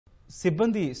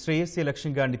సిబ్బంది శ్రేయస్సే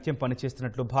లక్ష్యంగా నిత్యం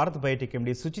పనిచేస్తున్నట్లు భారత్ బయోటెక్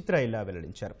ఎండీ సుచిత్ర ఇలా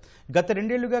వెల్లడించారు. గత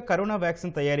 2 ఏళ్లుగా కరోనా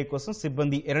వ్యాక్సిన్ తయారీ కోసం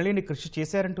సిబ్బంది ఎనలేని కృషి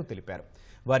చేశారంటూ తెలిపారు.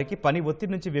 వారికి పని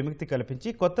ఒత్తిడి నుంచి విముక్తి కల్పించి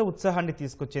కొత్త ఉత్సాహాన్ని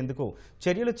తీసుకొచ్చేందుకు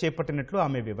చర్యలు చేపట్టినట్లు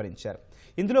ఆమె వివరించారు.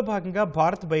 ఇందులో భాగంగా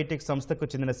భారత్ బయోటెక్ సంస్థకు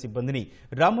చెందిన సిబ్బందిని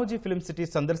రామోజీ ఫిల్మ్ సిటీ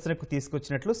సందర్శనకు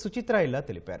తీసుకొచ్చినట్లు సుచిత్ర ఇలా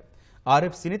తెలిపారు.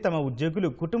 RFCని తమ ఉద్యోగులు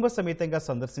కుటుంబ సమేతంగా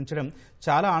సందర్శించడం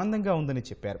చాలా ఆనందంగా ఉందని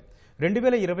చెప్పారు.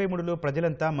 2023లో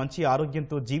ప్రజలంతా మంచి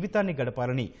ఆరోగ్యంతో జీవితాన్ని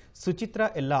గడపాలని సుచిత్ర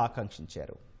ఎల్లా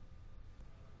ఆకాంక్షించారు.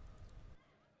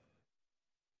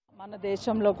 మన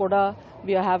దేశంలో కూడా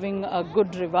we are having a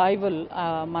good revival.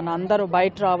 మన అందరూ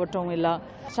బయట రావటం ఇలా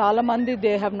చాలా మంది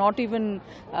they have not even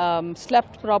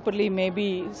slept properly maybe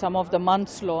some of the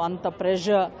months లో అంత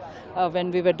pressure when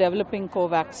we were developing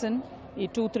Covaxin. ఈ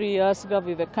 2-3 yearsగా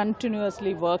we were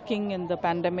continuously working in the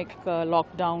pandemic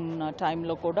lockdown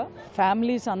టైంలో కూడా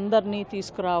ఫ్యామిలీస్ అందరినీ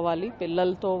తీసుకురావాలి,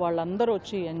 పిల్లలతో వాళ్ళందరూ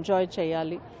వచ్చి ఎంజాయ్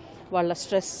చేయాలి. వాళ్ళ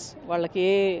స్ట్రెస్ వాళ్ళకి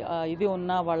ఏ ఇది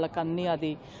ఉన్నా వాళ్ళకి అన్నీ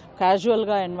అది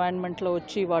క్యాజువల్గా ఎన్వైరన్మెంట్లో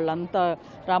వచ్చి వాళ్ళంతా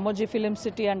రామోజీ ఫిలిం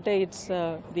సిటీ అంటే it's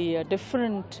the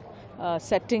different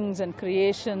settings and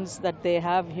creations that they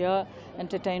have here.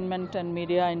 Entertainment and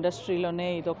media industryలోనే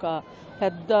ఇదొక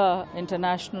పెద్ద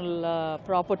ఇంటర్నేషనల్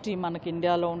ప్రాపర్టీ మనకి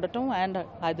ఇండియాలో ఉండటం అండ్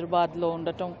హైదరాబాద్లో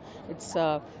ఉండటం ఇట్స్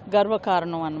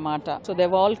గర్వకారణం అన్నమాట. So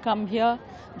they've all come here,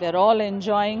 they're all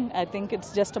enjoying. I think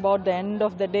it's just about the end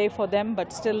of the day for them, but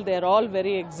still they're all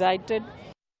very excited.